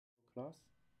class.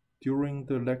 During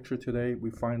the lecture today,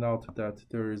 we find out that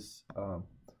there is a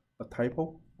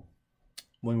typo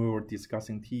when we were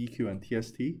discussing TEQ and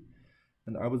TST.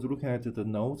 And I was looking at the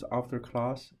notes after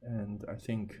class, and I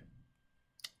think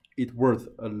it is worth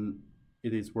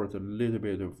a little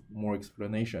bit of more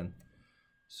explanation.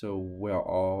 So we are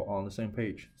all on the same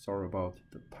page. Sorry about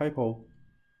the typo.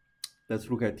 Let's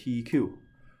look at TEQ.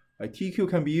 TEQ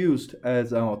can be used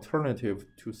as an alternative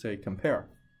to, say, compare,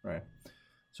 right?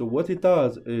 So what it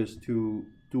does is to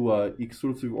do an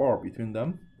exclusive OR between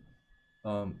them,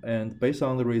 and based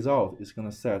on the result, it's going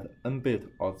to set n bit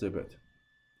or z bit.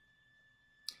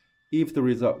 If the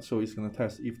result, so it's going to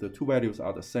test if the two values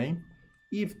are the same.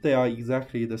 If they are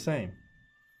exactly the same,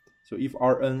 so if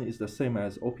Rn is the same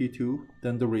as OP2,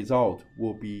 then the result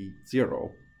will be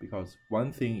 0, because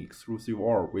one thing exclusive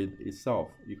OR with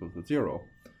itself equals to 0.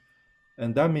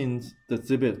 And that means the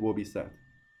z bit will be set.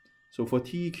 So for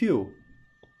TEQ,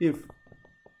 if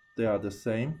they are the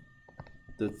same,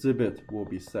 the z bit will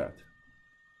be set.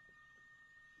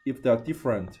 If they are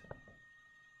different,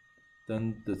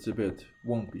 then the z bit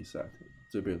won't be set.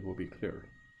 Z bit will be cleared.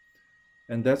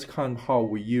 And that's kind of how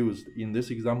we used in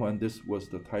this example, and this was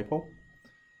the typo,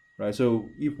 right? So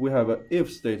if we have an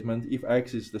if statement, if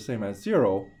x is the same as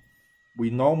 0, we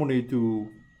normally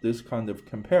do this kind of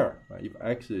compare, right? If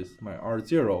x is my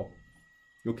R0,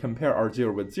 you compare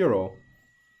R0 with 0.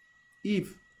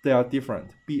 If they are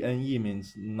different, BNE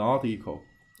means not equal.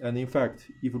 And in fact,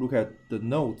 if you look at the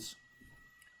notes,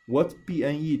 what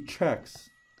BNE checks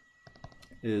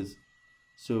is,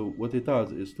 so what it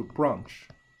does is to branch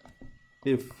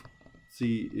if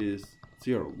z is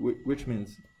 0, which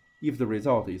means if the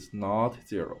result is not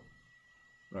 0,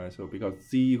 right? So because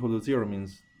z equal to 0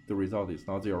 means the result is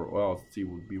not 0, or else z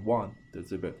would be 1, the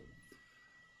z bit.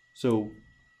 So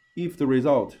if the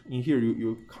result, in here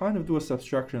you kind of do a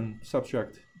subtract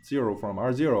 0 from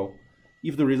R0.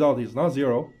 If the result is not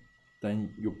 0,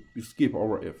 then you skip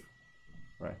over if,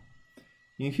 right?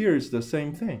 In here is the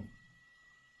same thing.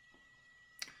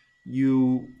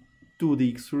 You do the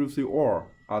exclusive OR.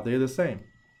 Are they the same?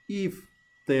 If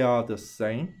they are the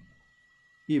same,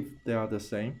 it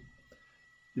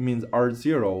means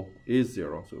R0 is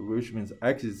 0, so which means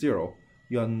x is 0.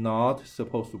 You are not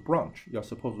supposed to branch. You are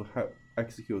supposed to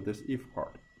execute this if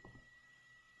part.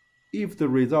 If the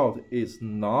result is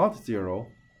not 0,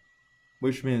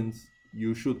 which means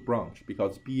you should branch,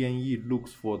 because BNE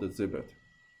looks for the z bit.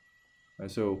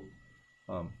 And so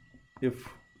if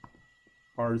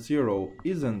R0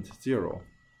 isn't 0,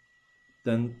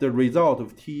 then the result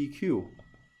of TEQ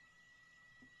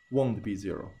won't be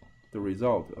 0. The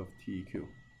result of TEQ,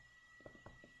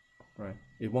 right?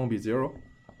 It won't be 0,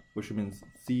 which means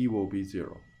z will be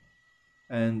 0.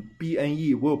 And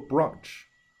BNE will branch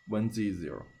when z is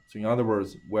 0. So in other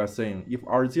words, we are saying if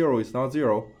R0 is not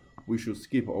 0, we should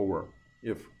skip over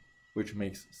if, which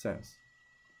makes sense,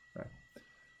 right?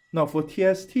 Now for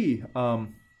TST,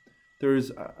 there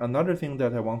is another thing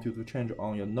that I want you to change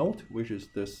on your note, which is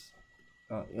this.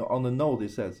 On the note,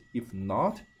 it says if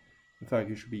not. In fact,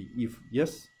 it should be if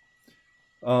yes.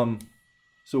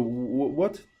 So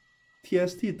what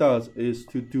TST does is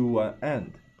to do an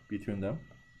AND between them,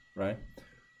 right?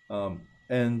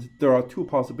 And there are two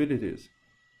possibilities,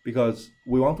 because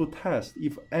we want to test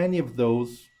if any of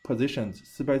those positions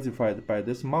specified by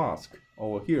this mask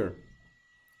over here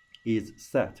is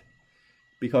set.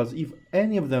 Because if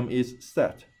any of them is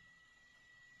set,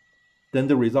 then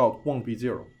the result won't be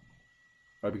 0,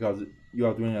 right? Because you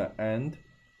are doing an AND.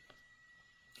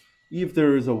 If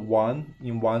there is a 1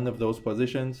 in one of those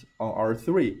positions on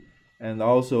R3, and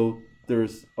also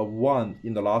there's a 1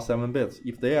 in the last 7 bits,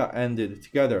 if they are ANDed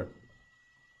together,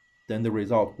 then the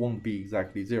result won't be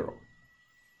exactly 0,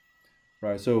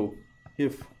 right? So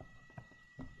if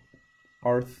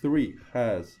R3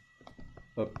 has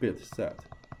a bit set,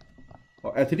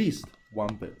 or at least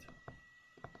 1 bit,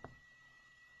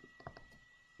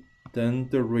 then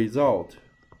the result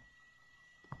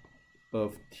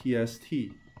of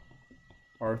TST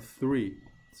R3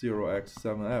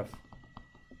 0x7f,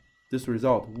 this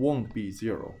result won't be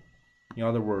 0. In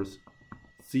other words,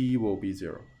 z will be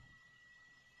 0.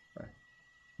 Right?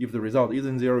 If the result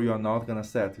isn't 0, you are not going to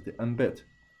set the n bit.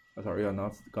 Sorry, you are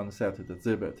not going to set the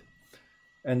z bit.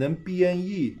 And then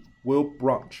BNE will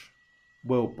branch.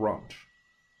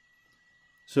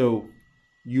 So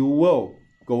you will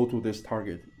go to this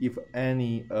target if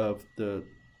any of the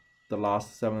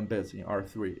last 7 bits in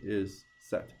R3 is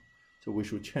set. So we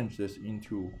should change this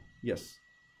into yes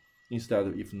instead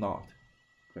of if not.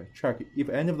 Okay, check if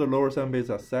any of the lower 7 bits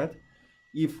are set.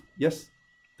 If yes,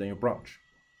 then you branch.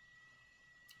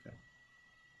 Okay.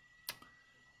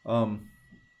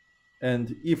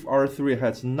 And if R3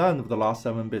 has none of the last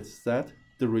 7 bits set,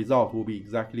 the result will be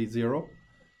exactly 0.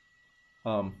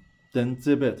 Then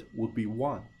the bit would be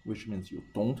 1, which means you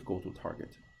don't go to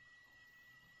target.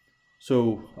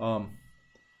 So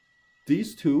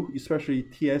these two, especially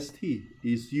TST,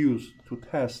 is used to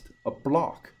test a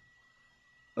block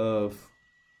of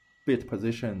bit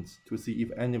positions to see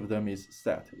if any of them is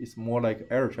set. It's more like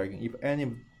error checking. If any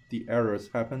of the errors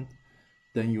happen,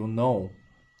 then you know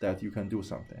that you can do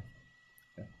something.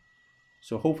 Okay.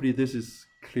 So hopefully this is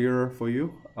clear for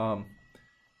you.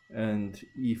 And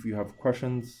if you have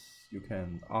questions, you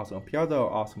can ask on Piazza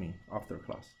or ask me after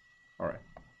class. All right.